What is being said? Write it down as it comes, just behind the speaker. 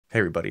Hey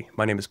everybody,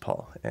 my name is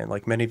Paul, and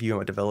like many of you,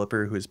 I'm a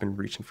developer who has been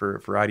reaching for a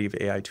variety of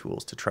AI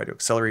tools to try to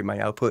accelerate my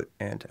output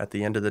and, at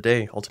the end of the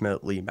day,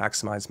 ultimately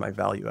maximize my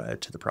value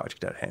add to the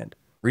project at hand.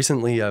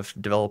 Recently, I've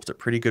developed a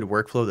pretty good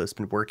workflow that's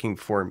been working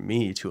for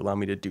me to allow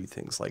me to do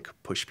things like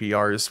push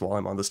PRs while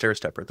I'm on the stair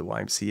stepper at the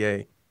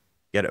YMCA,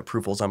 get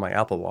approvals on my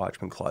Apple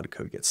Watch when Claude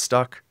Code gets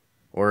stuck,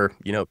 or,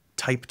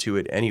 type to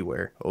it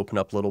anywhere, open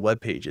up little web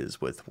pages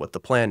with what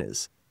the plan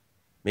is.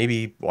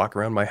 Maybe walk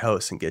around my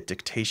house and get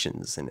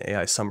dictations and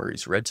AI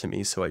summaries read to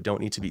me so I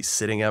don't need to be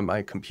sitting at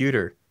my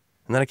computer.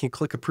 And then I can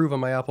click approve on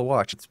my Apple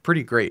Watch. It's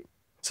pretty great.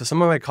 So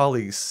some of my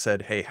colleagues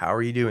said, hey, how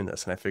are you doing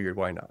this? And I figured,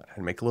 why not?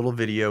 I'd make a little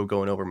video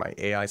going over my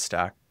AI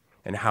stack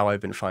and how I've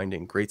been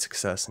finding great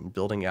success in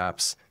building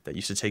apps that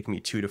used to take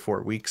me 2 to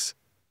 4 weeks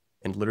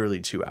in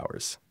literally 2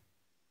 hours.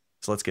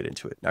 So let's get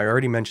into it. Now, I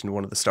already mentioned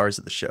one of the stars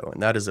of the show,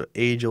 and that is an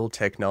age-old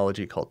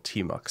technology called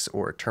TMUX,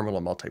 or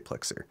Terminal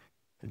Multiplexer.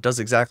 It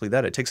does exactly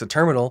that. It takes a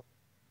terminal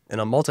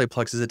and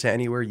multiplexes it to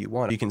anywhere you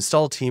want. You can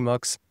install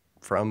TMUX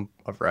from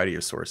a variety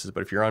of sources,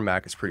 but if you're on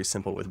Mac, it's pretty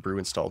simple with brew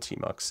install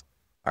TMUX.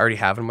 I already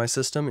have it in my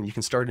system, and you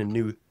can start a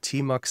new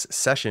TMUX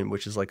session,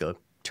 which is like a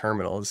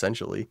terminal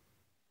essentially,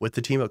 with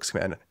the TMUX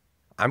command.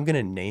 I'm going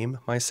to name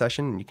my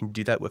session, and you can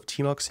do that with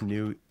TMUX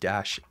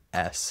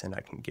new-s, and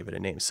I can give it a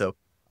name. So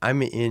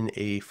I'm in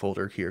a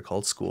folder here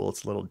called Skool.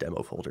 It's a little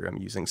demo folder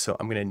I'm using. So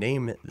I'm going to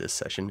name this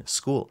session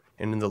Skool.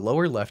 And in the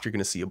lower left, you're going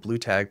to see a blue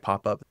tag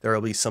pop up. There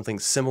will be something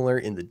similar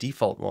in the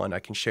default one. I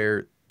can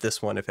share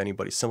this one if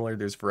anybody's similar.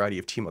 There's a variety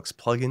of TMUX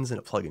plugins and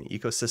a plugin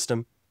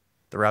ecosystem.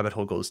 The rabbit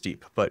hole goes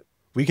deep, but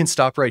we can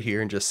stop right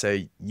here and just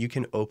say you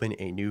can open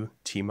a new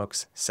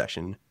TMUX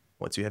session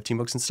once you have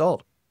TMUX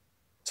installed.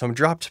 So I'm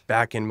dropped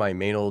back in my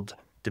main old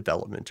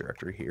development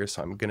directory here.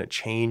 So I'm going to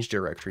change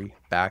directory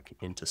back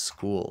into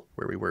Skool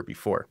where we were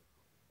before.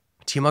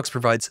 TMUX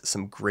provides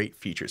some great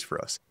features for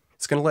us.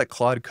 It's going to let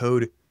Claude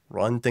Code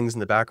run things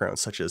in the background,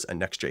 such as a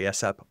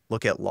Next.js app,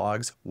 look at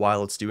logs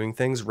while it's doing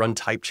things, run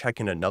type check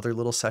in another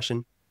little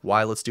session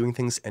while it's doing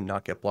things and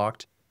not get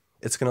blocked.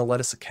 It's going to let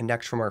us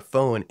connect from our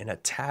phone and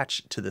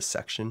attach to this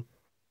section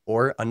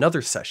or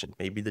another session,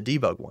 maybe the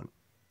debug one.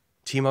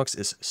 TMUX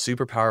is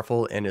super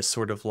powerful and is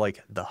sort of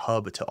like the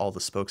hub to all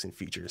the spokes and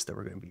features that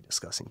we're going to be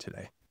discussing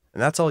today.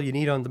 And that's all you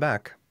need on the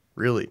Mac,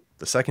 really.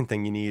 The second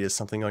thing you need is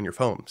something on your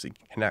phone so you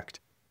can connect.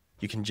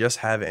 You can just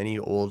have any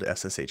old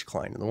SSH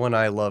client. And the one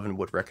I love and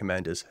would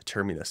recommend is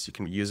Terminus. You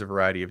can use a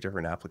variety of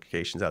different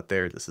applications out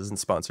there. This isn't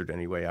sponsored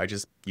anyway. I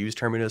just use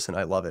Terminus and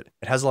I love it.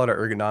 It has a lot of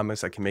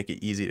ergonomics that can make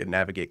it easy to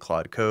navigate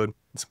Claude Code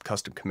and some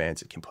custom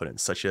commands it can put in,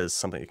 such as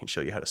something that can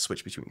show you how to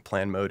switch between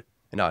plan mode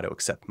and auto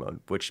accept mode,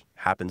 which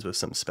happens with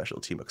some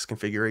special TMUX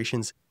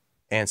configurations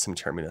and some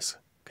Terminus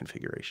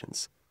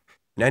configurations.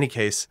 In any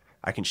case,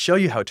 I can show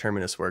you how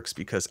Terminus works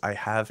because I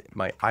have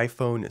my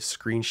iPhone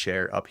screen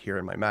share up here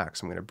in my Mac.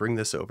 So I'm going to bring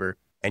this over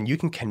and you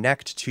can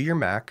connect to your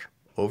Mac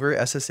over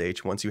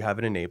SSH once you have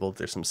it enabled.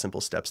 There's some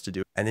simple steps to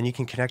do. And then you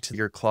can connect to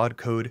your Claude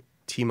Code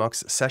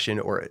TMUX session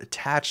or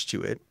attach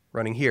to it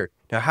running here.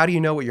 Now, how do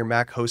you know what your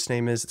Mac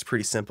hostname is? It's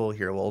pretty simple.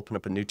 Here, we'll open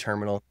up a new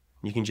terminal.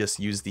 You can just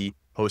use the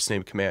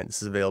hostname command.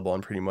 This is available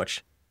on pretty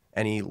much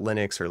any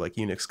Linux or like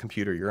Unix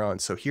computer you're on.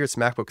 So here it's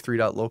MacBook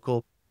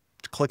 3.local.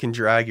 Click and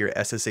drag your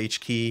SSH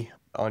key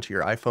onto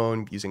your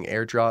iPhone using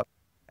AirDrop,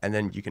 and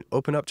then you can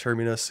open up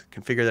Terminus,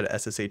 configure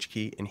that SSH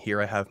key, and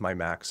here I have my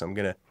Mac. So I'm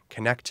going to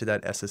connect to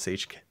that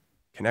SSH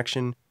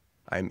connection.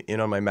 I'm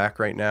in on my Mac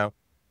right now,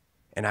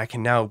 and I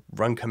can now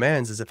run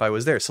commands as if I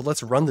was there. So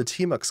let's run the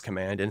TMUX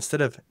command.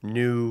 Instead of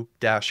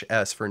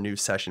new-s for new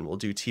session, we'll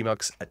do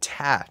TMUX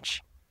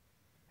attach,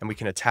 and we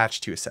can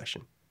attach to a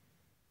session.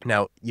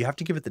 Now, you have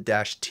to give it the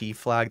 -t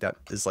flag. That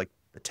is like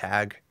the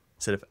tag.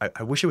 Instead of,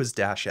 I wish it was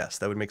 -s.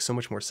 That would make so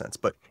much more sense.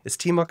 But it's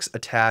TMUX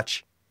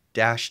attach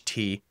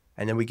 -t,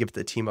 and then we give it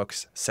the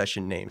TMUX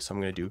session name. So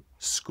I'm going to do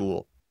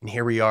Skool. And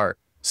here we are.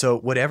 So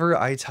whatever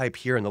I type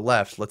here on the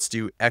left, let's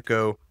do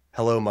echo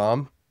hello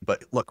mom.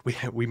 But look,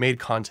 we made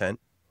content.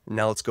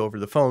 Now let's go over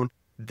the phone.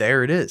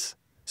 There it is.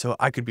 So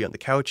I could be on the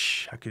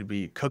couch. I could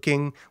be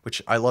cooking,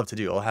 which I love to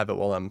do. I'll have it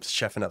while I'm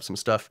chefing up some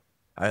stuff.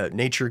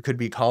 Nature could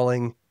be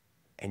calling,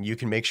 and you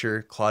can make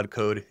sure Claude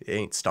Code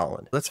ain't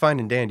stalling. That's fine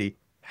and dandy.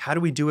 How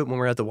do we do it when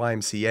we're at the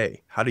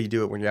YMCA? How do you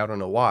do it when you're out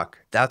on a walk?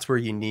 That's where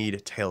you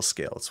need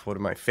Tailscale. It's one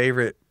of my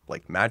favorite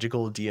like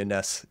magical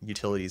DNS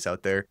utilities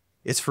out there.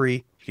 It's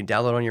free. You can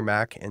download it on your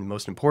Mac, and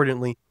most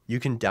importantly, you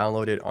can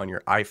download it on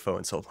your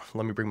iPhone. So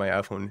let me bring my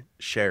iPhone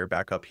share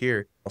back up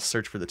here. I'll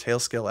search for the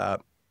Tailscale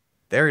app.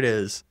 There it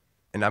is.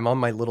 And I'm on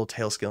my little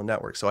Tailscale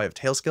network. So I have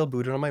Tailscale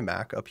booted on my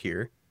Mac up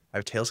here. I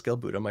have Tailscale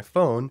booted on my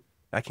phone.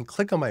 I can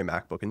click on my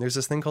MacBook, and there's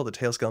this thing called the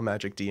Tailscale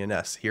Magic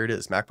DNS. Here it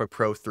is, MacBook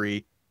Pro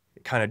 3.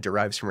 It kind of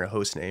derives from your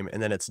host name,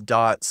 and then it's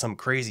dot some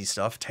crazy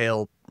stuff,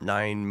 tail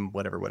 9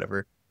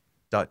 whatever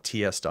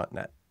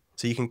 .ts.net.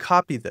 So you can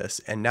copy this,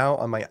 and now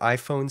on my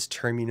iPhone's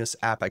Terminus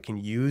app, I can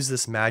use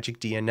this magic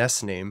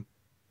DNS name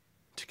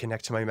to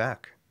connect to my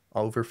Mac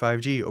over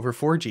 5G, over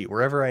 4G,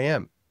 wherever I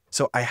am.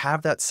 So I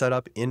have that set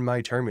up in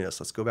my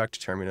Terminus. Let's go back to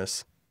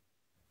Terminus.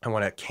 I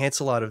want to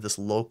cancel out of this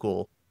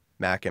local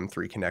Mac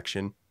M3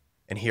 connection.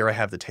 And here I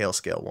have the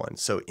Tailscale one.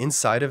 So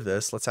inside of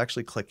this, let's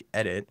actually click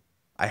edit.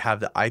 I have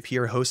the IP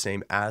or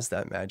hostname as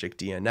that magic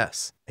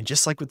DNS. And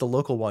just like with the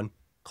local one,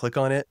 click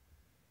on it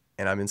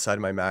and I'm inside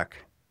my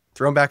Mac.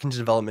 Thrown back into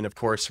development, of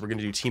course, we're going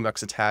to do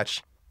tmux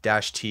attach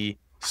 -t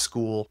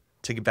Skool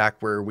to get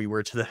back where we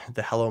were to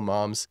the hello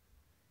moms.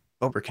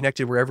 But we're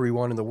connected wherever we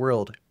want in the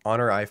world on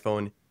our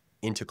iPhone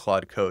into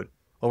Claude Code.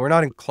 Well, we're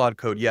not in Claude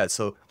Code yet,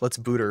 so let's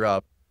boot her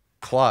up.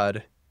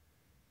 Claude,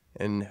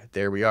 and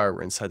there we are.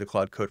 We're inside the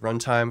Claude Code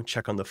runtime.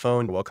 Check on the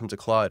phone. Welcome to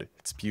Claude.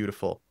 It's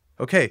beautiful.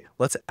 Okay,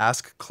 let's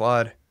ask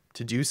Claude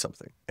to do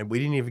something. And we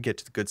didn't even get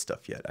to the good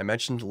stuff yet. I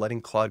mentioned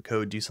letting Claude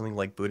Code do something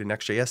like boot a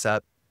Next.js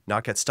app,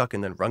 not get stuck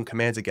and then run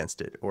commands against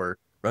it, or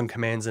run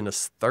commands in a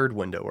third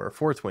window or a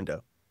fourth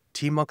window.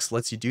 tmux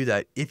lets you do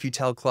that if you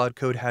tell Claude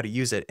Code how to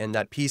use it, and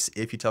that piece,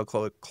 if you tell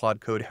Claude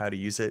Code how to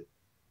use it,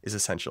 is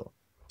essential.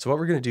 So what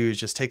we're going to do is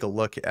just take a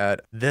look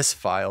at this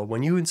file.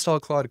 When you install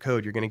Claude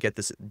Code, you're going to get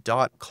this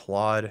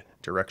 .claude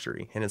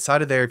directory. And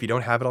inside of there, if you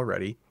don't have it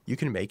already, you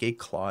can make a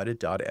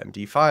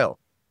claude.md file.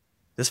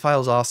 This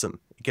file is awesome.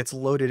 It gets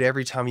loaded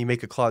every time you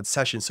make a Claude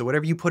session. So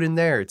whatever you put in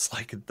there, it's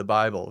like the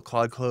Bible.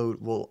 Claude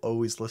Code will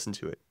always listen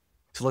to it.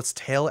 So let's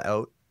tail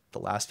out the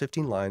last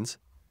 15 lines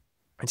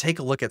and take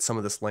a look at some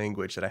of this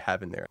language that I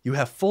have in there. You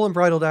have full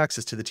unbridled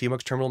access to the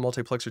tmux terminal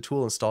multiplexer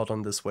tool installed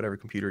on this whatever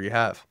computer you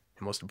have.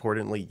 And most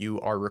importantly, you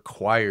are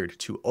required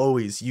to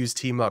always use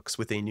tmux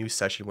with a new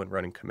session when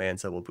running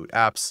commands that will boot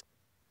apps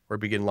or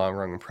begin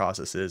long-running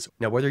processes.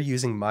 Now, whether you're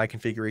using my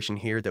configuration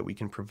here that we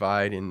can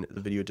provide in the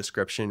video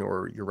description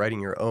or you're writing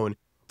your own,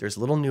 there's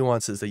little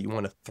nuances that you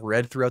want to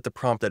thread throughout the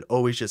prompt that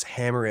always just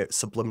hammer it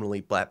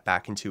subliminally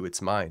back into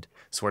its mind.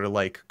 Sort of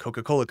like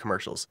Coca-Cola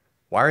commercials.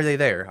 Why are they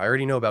there? I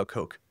already know about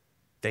Coke.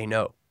 They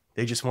know.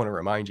 They just want to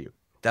remind you.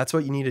 That's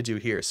what you need to do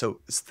here. So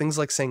it's things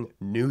like saying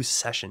new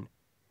session.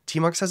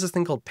 tmux has this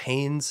thing called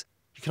panes.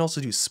 You can also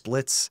do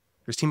splits.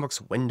 There's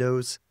tmux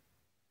windows.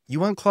 You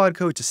want Claude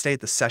Code to stay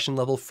at the session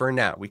level for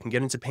now. We can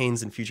get into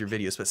panes in future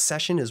videos, but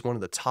session is one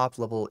of the top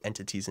level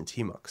entities in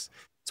tmux.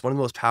 It's one of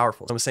the most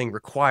powerful. So I'm saying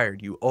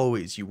required, you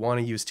want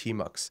to use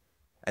tmux.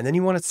 And then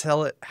you want to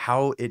tell it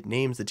how it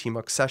names the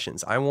tmux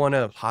sessions. I want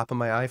to hop on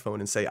my iPhone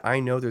and say, I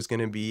know there's going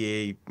to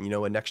be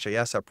a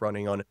Next.js app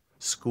running on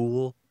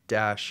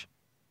Skool-next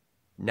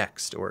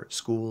or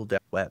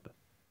Skool-web.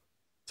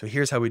 So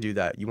here's how we do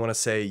that. You want to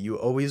say you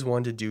always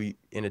want to do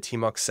in a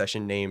tmux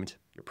session named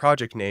your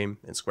project name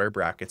in square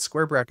brackets.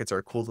 Square brackets are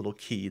a cool little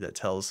key that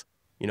tells,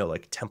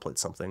 like template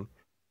something,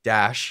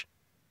 dash,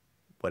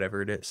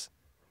 whatever it is.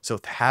 So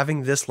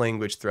having this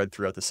language thread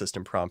throughout the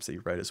system prompts that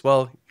you write as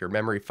well, your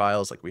memory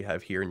files like we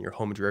have here in your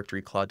home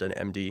directory,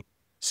 claude.md,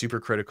 super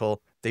critical.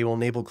 They will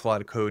enable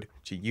Claude Code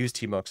to use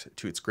tmux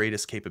to its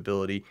greatest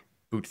capability,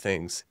 boot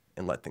things,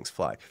 and let things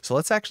fly. So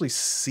let's actually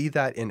see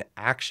that in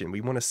action.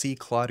 We want to see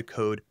Claude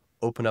Code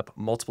open up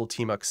multiple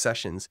tmux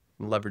sessions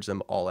and leverage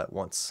them all at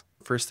once.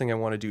 First thing I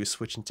want to do is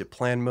switch into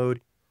plan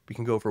mode. We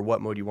can go over what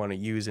mode you want to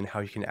use and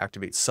how you can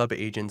activate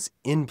sub-agents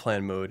in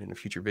plan mode in a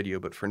future video,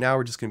 but for now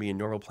we're just going to be in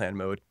normal plan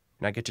mode,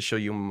 and I get to show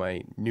you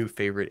my new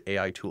favorite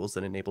AI tools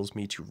that enables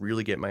me to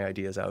really get my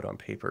ideas out on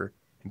paper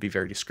and be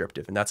very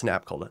descriptive, and that's an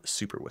app called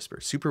Super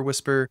Whisper. Super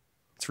Whisper,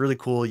 it's really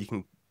cool. You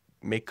can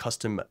make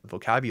custom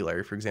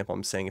vocabulary. For example,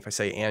 I'm saying if I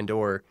say and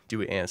or,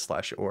 do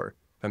and/or.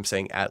 If I'm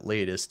saying at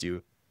latest,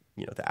 do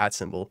the at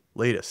symbol,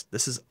 latest.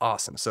 This is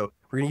awesome. So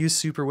we're going to use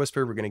Super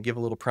Whisper. We're going to give a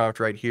little prompt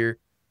right here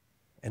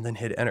and then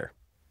hit enter.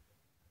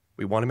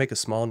 We want to make a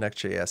small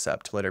Next.js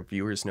app to let our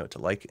viewers know to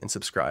like and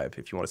subscribe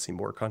if you want to see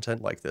more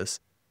content like this.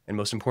 And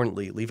most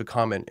importantly, leave a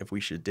comment if we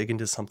should dig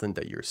into something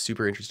that you're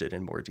super interested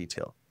in more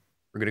detail.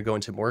 We're going to go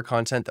into more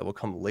content that will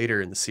come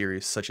later in the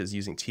series, such as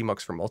using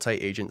tmux for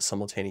multi-agent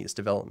simultaneous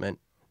development,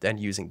 then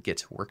using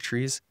Git work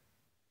trees.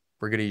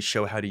 We're going to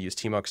show how to use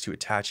tmux to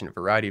attach in a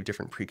variety of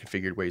different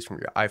pre-configured ways from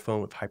your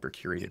iPhone with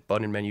hyper-curated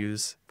button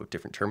menus with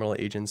different terminal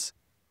agents.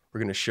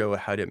 We're going to show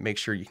how to make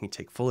sure you can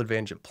take full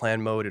advantage of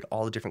plan mode and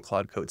all the different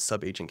Claude Code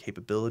sub-agent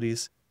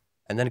capabilities,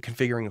 and then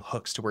configuring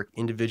hooks to work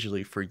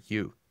individually for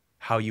you,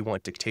 how you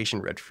want dictation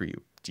read for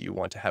you. Do you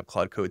want to have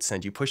Claude Code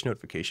send you push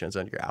notifications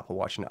on your Apple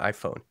Watch and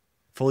iPhone?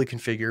 Fully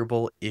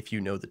configurable if you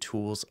know the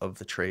tools of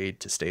the trade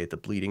to stay at the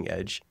bleeding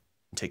edge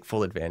and take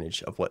full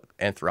advantage of what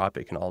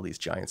Anthropic and all these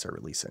giants are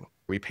releasing.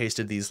 We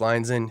pasted these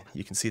lines in.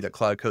 You can see that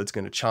Claude Code's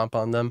going to chomp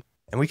on them.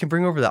 And we can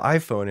bring over the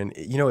iPhone. And,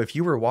 if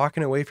you were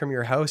walking away from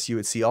your house, you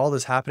would see all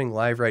this happening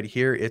live right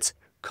here. It's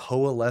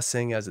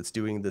coalescing as it's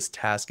doing this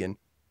task. And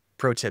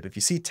pro tip, if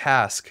you see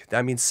task,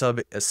 that means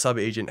a sub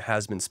agent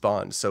has been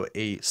spawned. So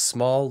a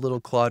small little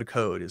Claude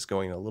Code is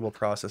going a little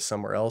process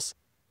somewhere else,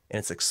 and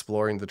it's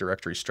exploring the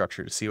directory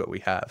structure to see what we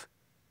have,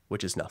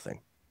 which is nothing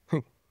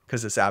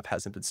because this app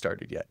hasn't been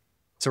started yet.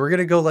 So we're going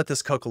to go let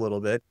this cook a little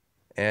bit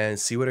and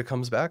see what it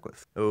comes back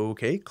with.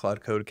 Okay,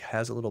 Claude Code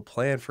has a little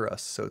plan for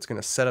us. So it's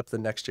going to set up the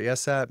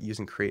Next.js app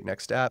using create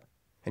next app.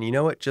 And you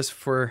know what? Just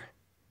for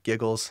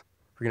giggles,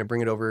 we're going to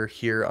bring it over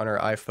here on our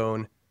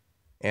iPhone,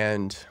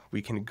 and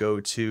we can go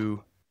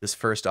to this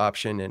first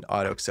option and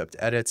auto accept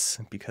edits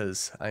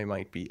because I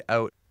might be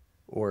out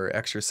or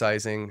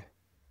exercising.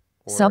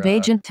 Or,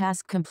 Sub-agent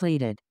task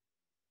completed.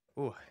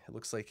 oh, it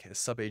looks like a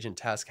sub-agent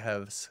task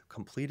has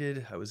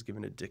completed. I was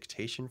given a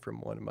dictation from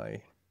one of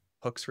my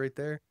hooks right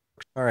there.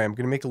 All right, I'm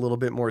going to make a little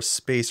bit more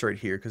space right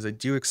here because I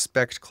do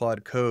expect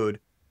Claude Code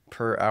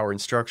per our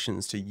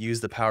instructions to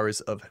use the powers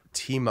of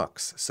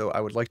tmux. So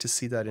I would like to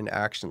see that in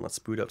action. Let's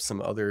boot up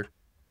some other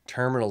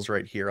terminals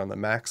right here on the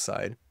Mac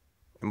side,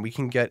 and we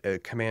can get a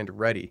command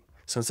ready.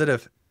 So instead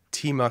of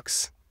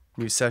tmux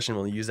new session,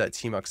 we'll use that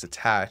tmux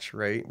attach,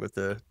 right, with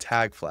the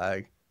tag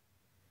flag.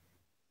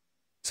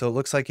 So it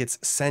looks like it's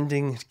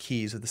sending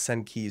keys with the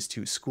send keys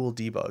to Skool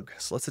debug.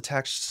 So let's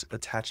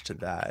attach to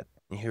that.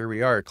 And here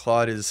we are.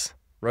 Claude is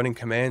running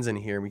commands in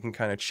here. We can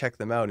kind of check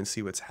them out and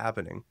see what's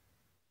happening.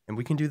 And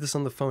we can do this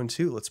on the phone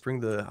too. Let's bring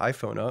the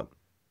iPhone up,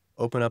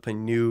 open up a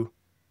new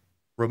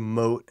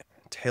remote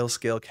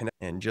tailscale connect,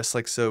 and just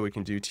like so, we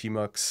can do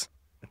tmux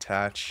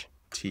attach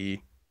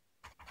t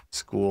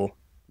Skool.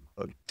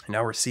 And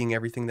now we're seeing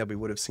everything that we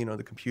would have seen on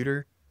the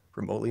computer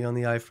remotely on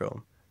the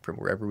iPhone from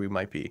wherever we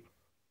might be.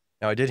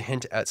 Now, I did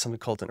hint at something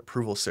called an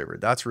approval server.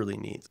 That's really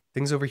neat.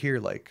 Things over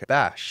here like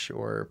bash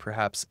or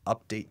perhaps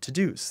update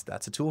to-dos.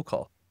 That's a tool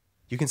call.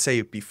 You can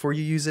say before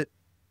you use it,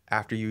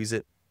 after you use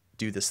it,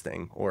 do this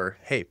thing. Or,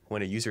 hey,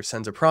 when a user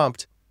sends a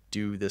prompt,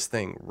 do this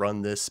thing.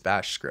 Run this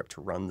bash script,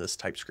 run this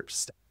TypeScript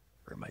step,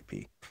 whatever it might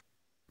be.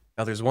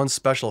 Now, there's one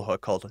special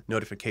hook called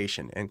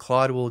notification, and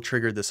Claude will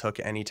trigger this hook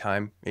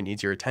anytime it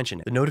needs your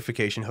attention. The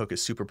notification hook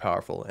is super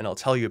powerful, and I'll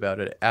tell you about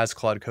it as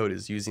Claude Code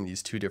is using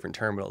these two different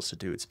terminals to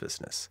do its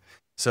business.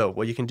 So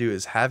what you can do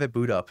is have it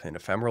boot up an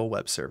ephemeral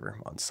web server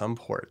on some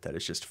port that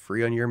is just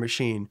free on your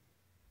machine,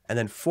 and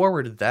then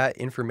forward that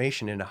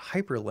information in a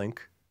hyperlink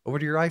over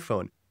to your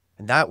iPhone.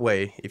 And that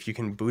way, if you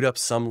can boot up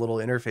some little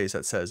interface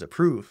that says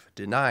approve,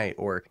 deny,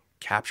 or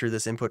capture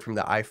this input from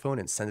the iPhone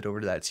and send it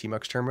over to that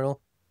tmux terminal,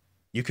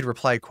 you could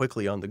reply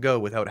quickly on the go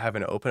without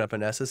having to open up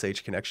an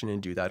SSH connection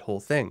and do that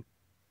whole thing.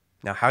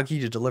 Now, how can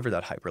you deliver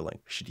that hyperlink?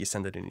 Should you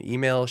send it in an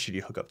email? Should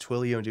you hook up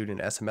Twilio and do it in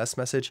an SMS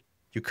message?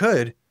 You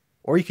could,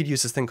 or you could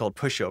use this thing called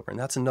pushover. And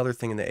that's another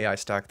thing in the AI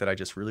stack that I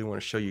just really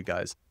want to show you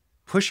guys.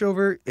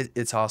 Pushover,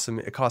 it's awesome.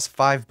 It costs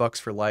 $5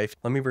 for life.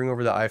 Let me bring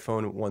over the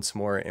iPhone once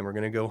more, and we're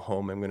going to go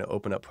home. I'm going to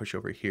open up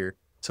pushover here.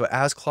 So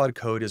as Claude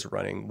Code is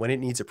running, when it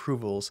needs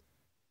approvals,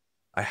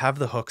 I have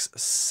the hooks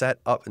set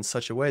up in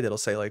such a way that it'll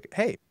say like,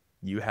 hey,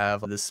 you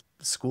have this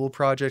Skool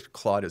project,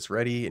 Claude is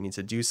ready, it needs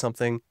to do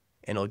something,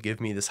 and it'll give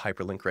me this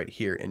hyperlink right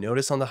here. And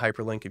notice on the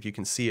hyperlink, if you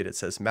can see it, it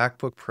says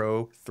MacBook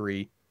Pro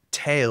 3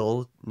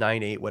 tail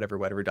 98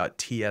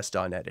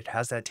 whatever.ts.net. It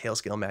has that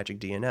tailscale magic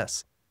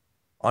DNS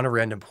on a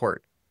random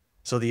port.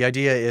 So the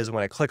idea is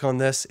when I click on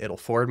this, it'll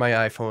forward my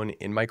iPhone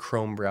in my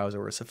Chrome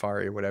browser or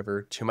Safari or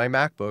whatever to my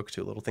MacBook,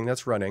 to a little thing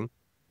that's running.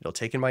 It'll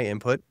take in my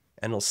input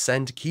and it'll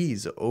send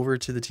keys over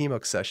to the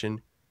tmux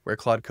session where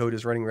Claude Code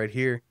is running right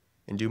here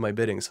and do my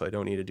bidding, so I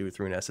don't need to do it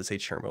through an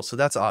SSH terminal. So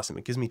that's awesome.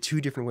 It gives me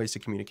two different ways to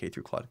communicate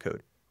through Claude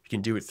Code. You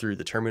can do it through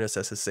the Terminus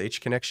SSH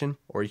connection,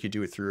 or you could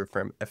do it through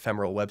an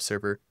ephemeral web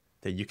server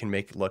that you can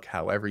make look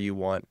however you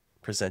want,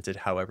 presented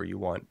however you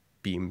want,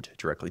 beamed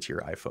directly to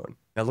your iPhone.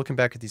 Now, looking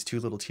back at these two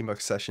little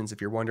tmux sessions, if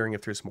you're wondering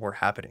if there's more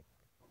happening,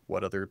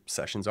 what other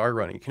sessions are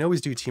running, you can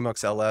always do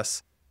tmux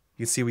ls.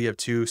 You can see we have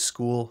two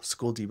Skool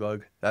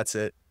debug. That's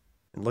it.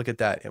 And look at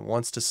that. It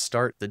wants to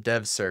start the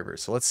dev server.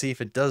 So let's see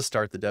if it does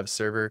start the dev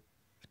server.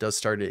 Does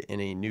start it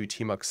in a new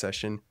tmux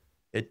session.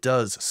 It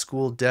does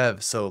Skool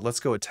dev. So let's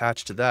go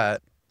attach to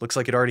that. Looks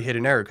like it already hit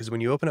an error because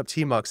when you open up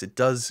tmux, it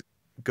does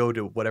go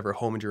to whatever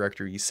home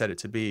directory you set it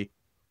to be.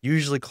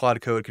 Usually Claude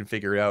Code can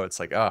figure it out. It's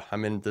like,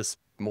 I'm in this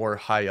more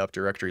high up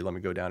directory. Let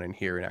me go down in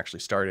here and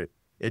actually start it.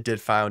 It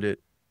did found it.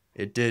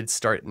 It did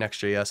start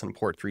Next.js on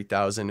port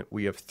 3000.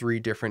 We have 3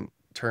 different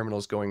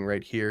terminals going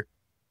right here.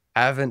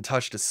 Haven't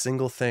touched a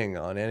single thing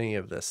on any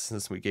of this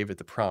since we gave it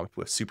the prompt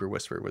with Super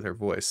Whisper with her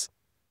voice.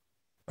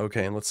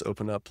 Okay, and let's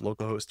open up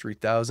localhost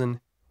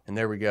 3000, and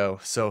there we go.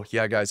 So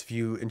yeah, guys, if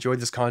you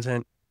enjoyed this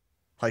content,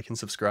 like and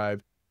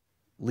subscribe.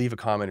 Leave a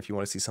comment if you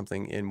want to see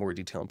something in more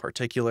detail in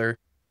particular.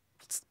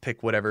 Let's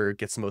pick whatever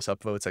gets the most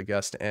upvotes, I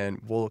guess, and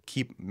we'll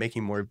keep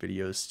making more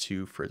videos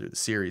to further the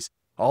series.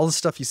 All the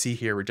stuff you see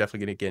here, we're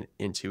definitely going to get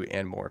into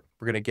and more.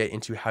 We're going to get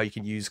into how you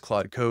can use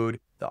Claude Code,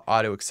 the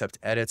auto accept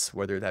edits,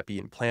 whether that be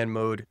in plan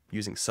mode,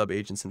 using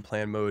sub-agents in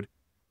plan mode,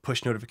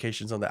 push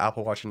notifications on the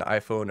Apple Watch and the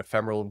iPhone,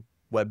 ephemeral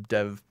web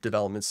dev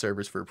development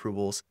servers for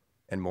approvals,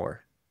 and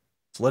more.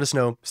 So let us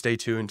know. Stay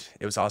tuned.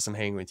 It was awesome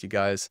hanging with you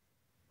guys.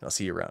 I'll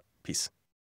see you around. Peace.